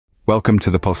Welcome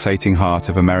to the pulsating heart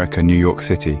of America, New York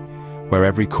City, where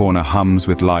every corner hums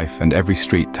with life and every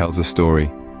street tells a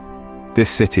story. This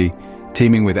city,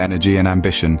 teeming with energy and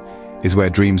ambition, is where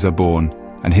dreams are born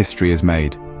and history is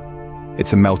made.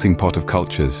 It's a melting pot of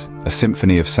cultures, a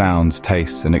symphony of sounds,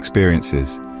 tastes, and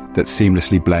experiences that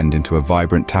seamlessly blend into a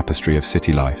vibrant tapestry of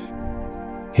city life.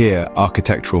 Here,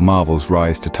 architectural marvels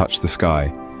rise to touch the sky,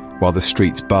 while the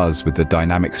streets buzz with the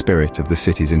dynamic spirit of the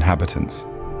city's inhabitants.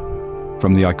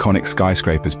 From the iconic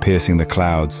skyscrapers piercing the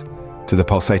clouds to the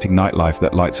pulsating nightlife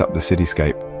that lights up the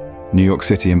cityscape, New York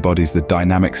City embodies the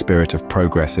dynamic spirit of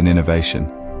progress and innovation.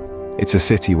 It's a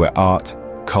city where art,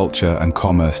 culture, and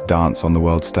commerce dance on the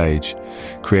world stage,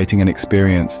 creating an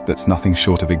experience that's nothing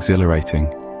short of exhilarating.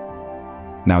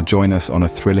 Now join us on a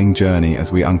thrilling journey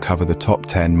as we uncover the top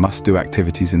 10 must-do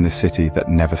activities in this city that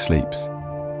never sleeps.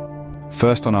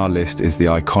 First on our list is the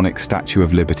iconic Statue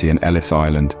of Liberty in Ellis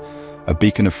Island, a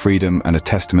beacon of freedom and a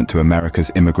testament to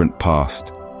America's immigrant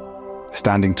past.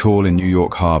 Standing tall in New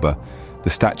York Harbor, the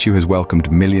statue has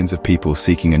welcomed millions of people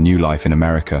seeking a new life in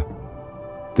America.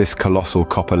 This colossal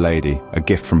copper lady, a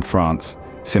gift from France,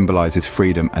 symbolizes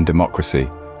freedom and democracy,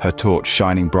 her torch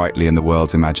shining brightly in the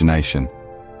world's imagination.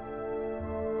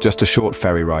 Just a short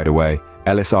ferry ride away,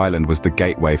 Ellis Island was the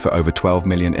gateway for over 12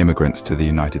 million immigrants to the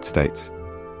United States.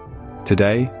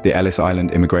 Today, the Ellis Island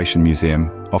Immigration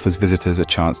Museum offers visitors a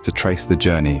chance to trace the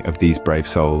journey of these brave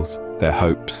souls, their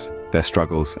hopes, their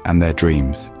struggles, and their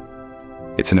dreams.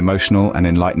 It's an emotional and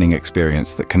enlightening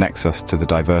experience that connects us to the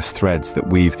diverse threads that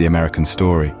weave the American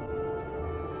story.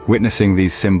 Witnessing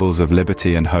these symbols of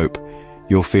liberty and hope,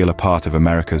 you'll feel a part of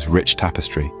America's rich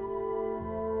tapestry.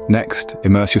 Next,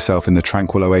 immerse yourself in the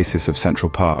tranquil oasis of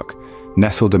Central Park,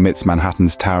 nestled amidst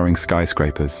Manhattan's towering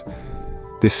skyscrapers.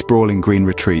 This sprawling green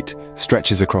retreat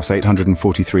stretches across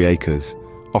 843 acres,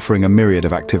 offering a myriad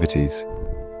of activities.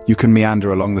 You can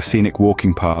meander along the scenic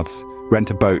walking paths, rent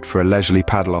a boat for a leisurely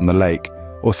paddle on the lake,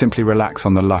 or simply relax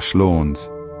on the lush lawns.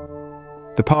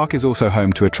 The park is also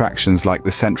home to attractions like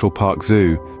the Central Park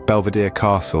Zoo, Belvedere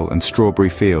Castle, and Strawberry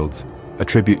Fields, a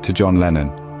tribute to John Lennon.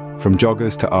 From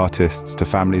joggers to artists to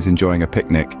families enjoying a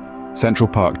picnic, Central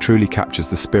Park truly captures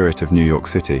the spirit of New York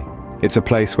City. It's a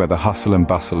place where the hustle and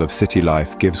bustle of city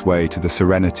life gives way to the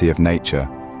serenity of nature,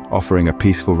 offering a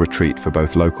peaceful retreat for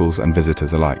both locals and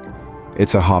visitors alike.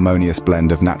 It's a harmonious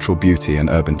blend of natural beauty and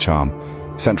urban charm.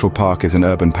 Central Park is an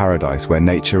urban paradise where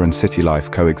nature and city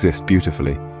life coexist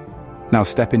beautifully. Now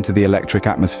step into the electric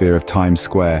atmosphere of Times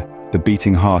Square, the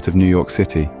beating heart of New York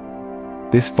City.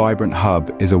 This vibrant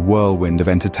hub is a whirlwind of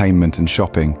entertainment and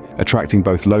shopping, attracting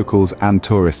both locals and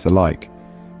tourists alike.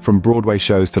 From Broadway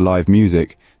shows to live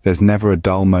music, there's never a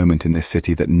dull moment in this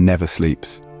city that never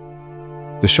sleeps.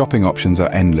 The shopping options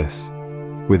are endless,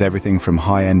 with everything from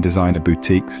high-end designer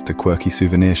boutiques to quirky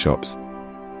souvenir shops.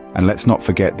 And let's not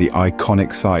forget the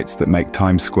iconic sights that make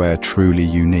Times Square truly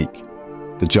unique.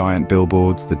 The giant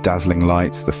billboards, the dazzling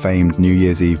lights, the famed New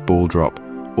Year's Eve ball drop,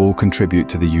 all contribute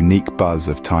to the unique buzz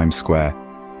of Times Square.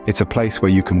 It's a place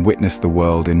where you can witness the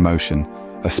world in motion,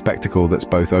 a spectacle that's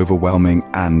both overwhelming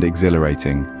and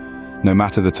exhilarating. No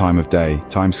matter the time of day,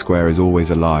 Times Square is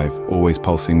always alive, always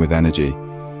pulsing with energy.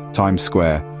 Times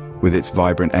Square, with its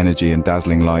vibrant energy and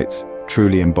dazzling lights,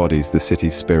 truly embodies the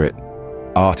city's spirit.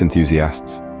 Art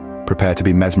enthusiasts, prepare to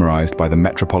be mesmerized by the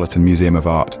Metropolitan Museum of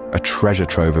Art, a treasure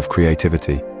trove of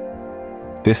creativity.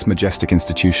 This majestic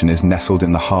institution is nestled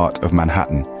in the heart of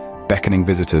Manhattan, beckoning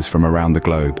visitors from around the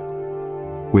globe.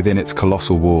 Within its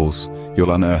colossal walls,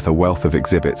 you'll unearth a wealth of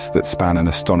exhibits that span an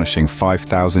astonishing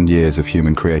 5,000 years of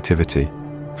human creativity.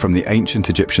 From the ancient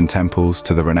Egyptian temples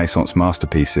to the Renaissance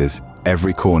masterpieces,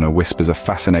 every corner whispers a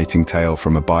fascinating tale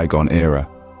from a bygone era.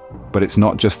 But it's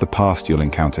not just the past you'll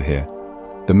encounter here.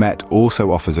 The Met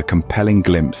also offers a compelling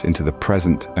glimpse into the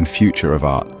present and future of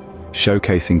art,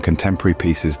 showcasing contemporary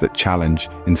pieces that challenge,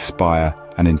 inspire,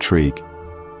 and intrigue.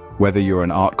 Whether you're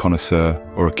an art connoisseur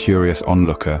or a curious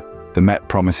onlooker, the Met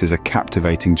promises a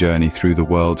captivating journey through the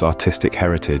world's artistic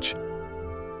heritage.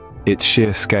 Its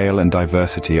sheer scale and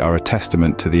diversity are a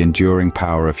testament to the enduring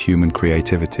power of human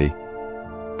creativity.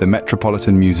 The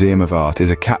Metropolitan Museum of Art is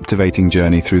a captivating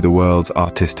journey through the world's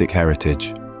artistic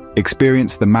heritage.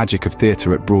 Experience the magic of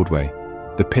theater at Broadway,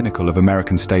 the pinnacle of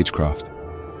American stagecraft.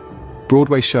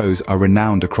 Broadway shows are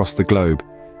renowned across the globe,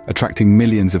 attracting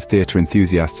millions of theater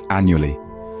enthusiasts annually.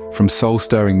 From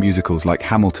soul-stirring musicals like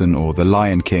Hamilton or The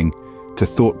Lion King, to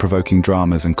thought-provoking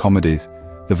dramas and comedies,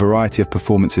 the variety of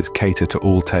performances cater to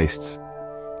all tastes.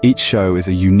 Each show is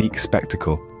a unique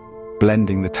spectacle,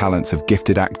 blending the talents of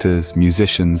gifted actors,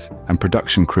 musicians, and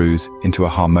production crews into a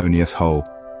harmonious whole.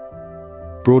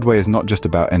 Broadway is not just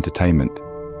about entertainment.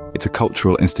 It's a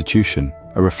cultural institution,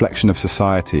 a reflection of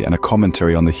society and a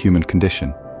commentary on the human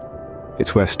condition.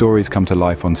 It's where stories come to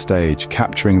life on stage,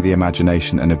 capturing the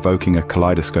imagination and evoking a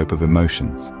kaleidoscope of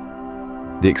emotions.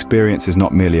 The experience is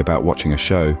not merely about watching a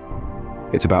show,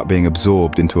 it's about being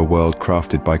absorbed into a world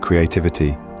crafted by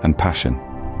creativity and passion.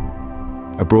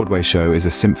 A Broadway show is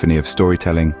a symphony of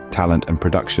storytelling, talent, and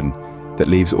production that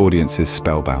leaves audiences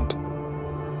spellbound.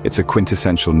 It's a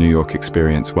quintessential New York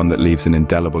experience, one that leaves an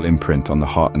indelible imprint on the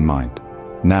heart and mind.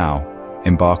 Now,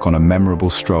 embark on a memorable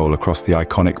stroll across the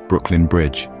iconic Brooklyn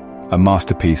Bridge, a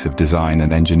masterpiece of design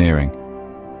and engineering.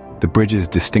 The bridge's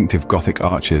distinctive Gothic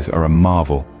arches are a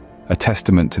marvel, a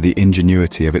testament to the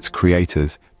ingenuity of its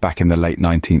creators back in the late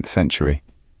 19th century.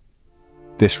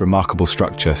 This remarkable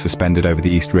structure, suspended over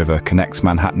the East River, connects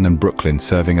Manhattan and Brooklyn,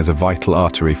 serving as a vital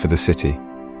artery for the city.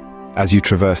 As you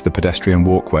traverse the pedestrian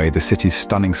walkway, the city's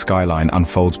stunning skyline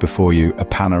unfolds before you, a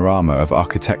panorama of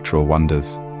architectural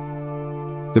wonders.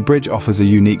 The bridge offers a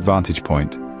unique vantage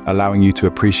point, allowing you to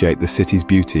appreciate the city's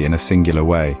beauty in a singular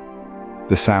way.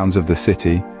 The sounds of the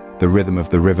city, the rhythm of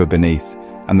the river beneath,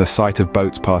 and the sight of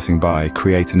boats passing by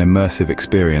create an immersive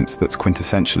experience that's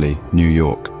quintessentially New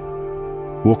York.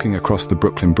 Walking across the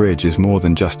Brooklyn Bridge is more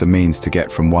than just a means to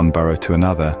get from one borough to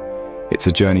another. It's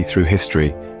a journey through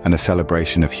history and a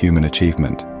celebration of human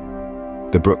achievement.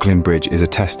 The Brooklyn Bridge is a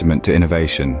testament to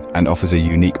innovation and offers a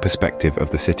unique perspective of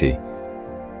the city.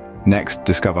 Next,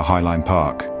 discover Highline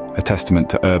Park, a testament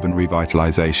to urban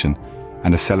revitalization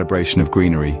and a celebration of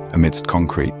greenery amidst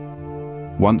concrete.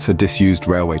 Once a disused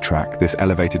railway track, this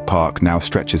elevated park now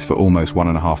stretches for almost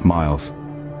 1.5 miles.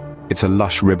 It's a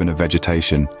lush ribbon of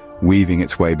vegetation, weaving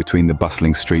its way between the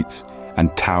bustling streets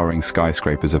and towering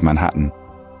skyscrapers of Manhattan.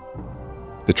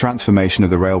 The transformation of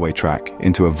the railway track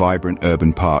into a vibrant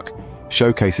urban park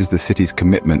showcases the city's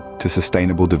commitment to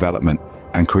sustainable development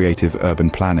and creative urban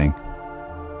planning.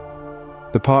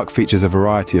 The park features a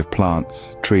variety of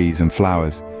plants, trees, and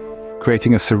flowers,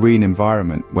 creating a serene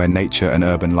environment where nature and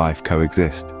urban life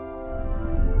coexist.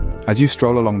 As you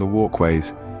stroll along the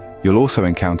walkways, you'll also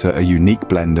encounter a unique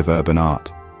blend of urban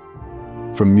art.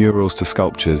 From murals to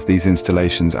sculptures, these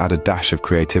installations add a dash of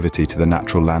creativity to the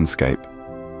natural landscape.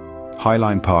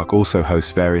 Highline Park also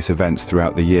hosts various events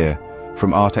throughout the year,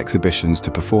 from art exhibitions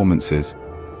to performances,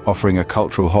 offering a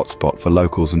cultural hotspot for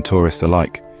locals and tourists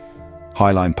alike.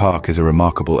 Highline Park is a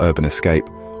remarkable urban escape,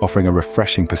 offering a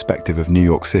refreshing perspective of New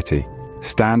York City.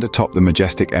 Stand atop the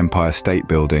majestic Empire State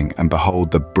Building and behold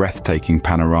the breathtaking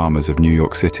panoramas of New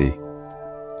York City.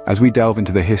 As we delve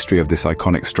into the history of this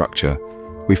iconic structure,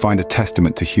 we find a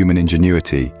testament to human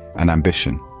ingenuity and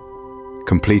ambition.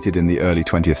 Completed in the early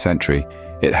 20th century,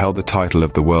 it held the title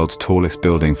of the world's tallest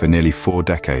building for nearly 4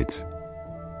 decades.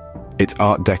 Its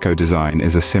Art Deco design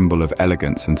is a symbol of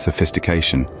elegance and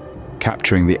sophistication,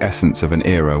 capturing the essence of an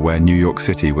era where New York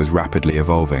City was rapidly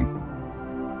evolving.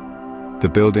 The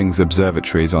building's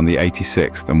observatories on the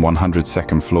 86th and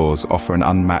 102nd floors offer an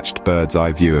unmatched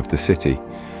bird's-eye view of the city.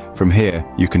 From here,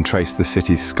 you can trace the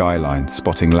city's skyline,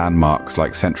 spotting landmarks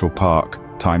like Central Park,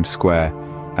 Times Square,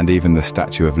 and even the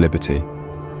Statue of Liberty.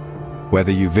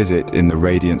 Whether you visit in the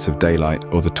radiance of daylight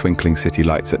or the twinkling city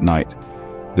lights at night,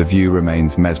 the view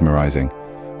remains mesmerizing,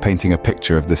 painting a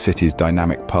picture of the city's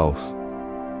dynamic pulse.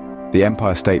 The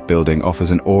Empire State Building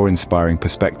offers an awe-inspiring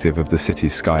perspective of the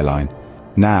city's skyline.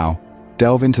 Now,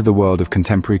 delve into the world of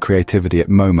contemporary creativity at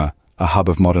MoMA, a hub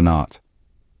of modern art.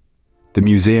 The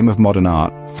Museum of Modern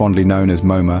Art, fondly known as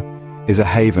MoMA, is a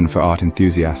haven for art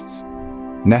enthusiasts.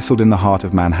 Nestled in the heart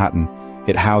of Manhattan,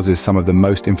 it houses some of the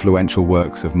most influential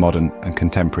works of modern and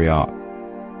contemporary art.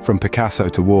 From Picasso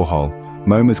to Warhol,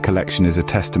 MoMA's collection is a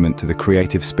testament to the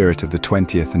creative spirit of the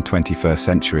 20th and 21st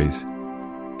centuries.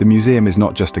 The museum is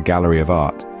not just a gallery of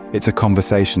art, it's a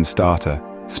conversation starter,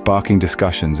 sparking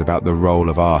discussions about the role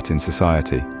of art in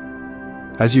society.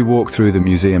 As you walk through the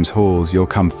museum's halls, you'll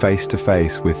come face to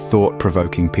face with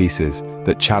thought-provoking pieces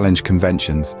that challenge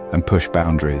conventions and push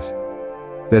boundaries.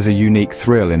 There's a unique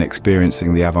thrill in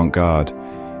experiencing the avant-garde,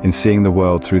 in seeing the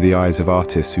world through the eyes of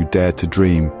artists who dared to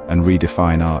dream and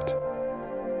redefine art.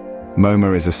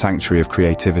 MoMA is a sanctuary of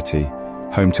creativity,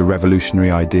 home to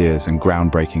revolutionary ideas and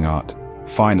groundbreaking art.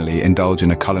 Finally, indulge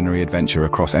in a culinary adventure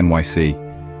across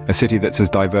NYC, a city that's as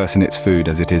diverse in its food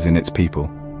as it is in its people.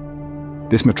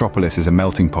 This metropolis is a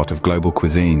melting pot of global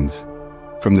cuisines.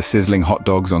 From the sizzling hot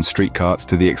dogs on street carts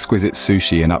to the exquisite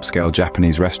sushi in upscale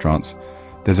Japanese restaurants,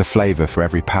 there's a flavor for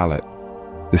every palate.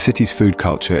 The city's food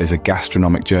culture is a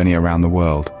gastronomic journey around the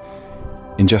world.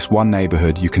 In just one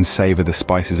neighborhood, you can savor the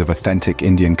spices of authentic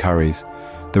Indian curries,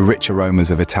 the rich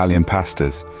aromas of Italian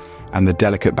pastas, and the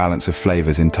delicate balance of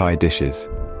flavors in Thai dishes.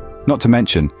 Not to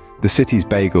mention, the city's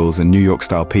bagels and New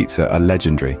York-style pizza are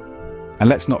legendary. And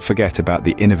let's not forget about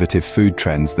the innovative food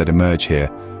trends that emerge here,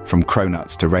 from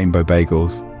cronuts to rainbow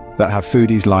bagels, that have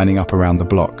foodies lining up around the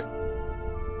block.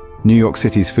 New York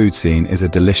City's food scene is a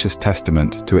delicious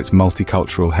testament to its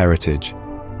multicultural heritage.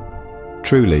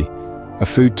 Truly, a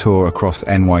food tour across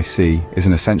NYC is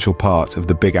an essential part of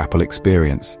the Big Apple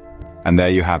experience. And there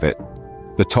you have it,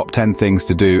 the top 10 things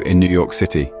to do in New York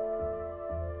City.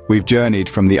 We've journeyed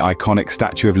from the iconic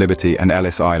Statue of Liberty and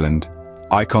Ellis Island,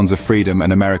 icons of freedom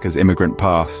and America's immigrant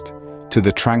past, to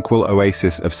the tranquil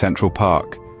oasis of Central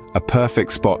Park, a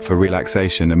perfect spot for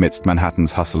relaxation amidst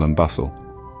Manhattan's hustle and bustle.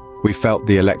 We felt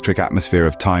the electric atmosphere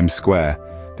of Times Square,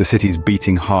 the city's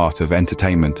beating heart of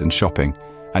entertainment and shopping,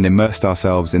 and immersed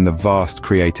ourselves in the vast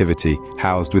creativity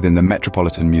housed within the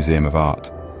Metropolitan Museum of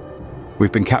Art.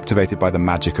 We've been captivated by the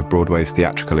magic of Broadway's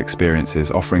theatrical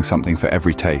experiences, offering something for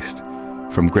every taste,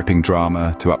 from gripping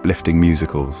drama to uplifting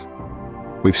musicals.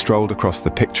 We've strolled across the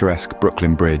picturesque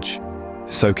Brooklyn Bridge,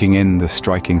 soaking in the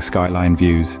striking skyline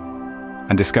views,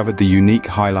 and discovered the unique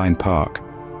Highline Park,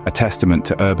 a testament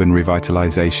to urban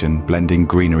revitalization blending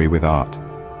greenery with art.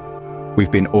 We've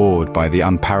been awed by the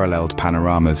unparalleled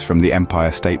panoramas from the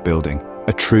Empire State Building,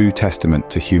 a true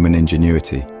testament to human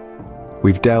ingenuity.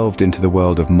 We've delved into the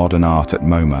world of modern art at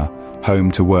MoMA, home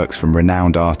to works from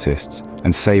renowned artists,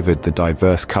 and savored the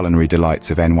diverse culinary delights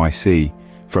of NYC,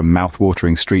 from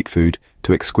mouth-watering street food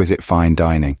to exquisite fine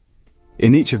dining.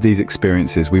 In each of these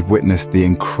experiences, we've witnessed the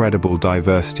incredible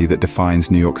diversity that defines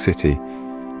New York City,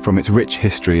 from its rich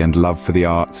history and love for the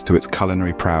arts to its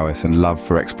culinary prowess and love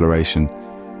for exploration.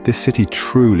 This city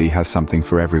truly has something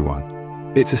for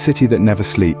everyone. It's a city that never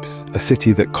sleeps, a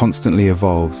city that constantly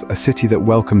evolves, a city that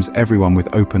welcomes everyone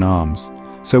with open arms.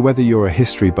 So whether you're a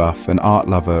history buff, an art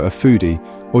lover, a foodie,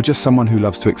 or just someone who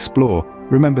loves to explore,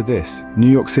 remember this: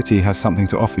 New York City has something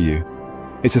to offer you.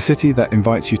 It's a city that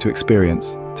invites you to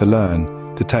experience, to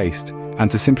learn, to taste,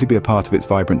 and to simply be a part of its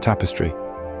vibrant tapestry.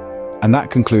 And that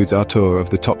concludes our tour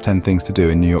of the top 10 things to do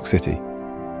in New York City.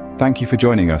 Thank you for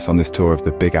joining us on this tour of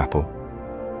the Big Apple.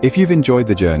 If you've enjoyed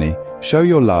the journey, show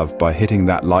your love by hitting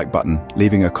that like button,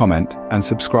 leaving a comment, and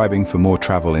subscribing for more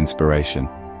travel inspiration.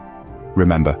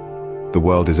 Remember, the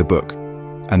world is a book,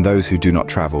 and those who do not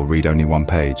travel read only one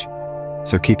page.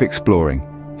 So keep exploring,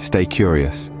 stay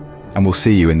curious, and we'll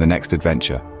see you in the next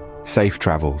adventure. Safe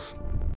travels.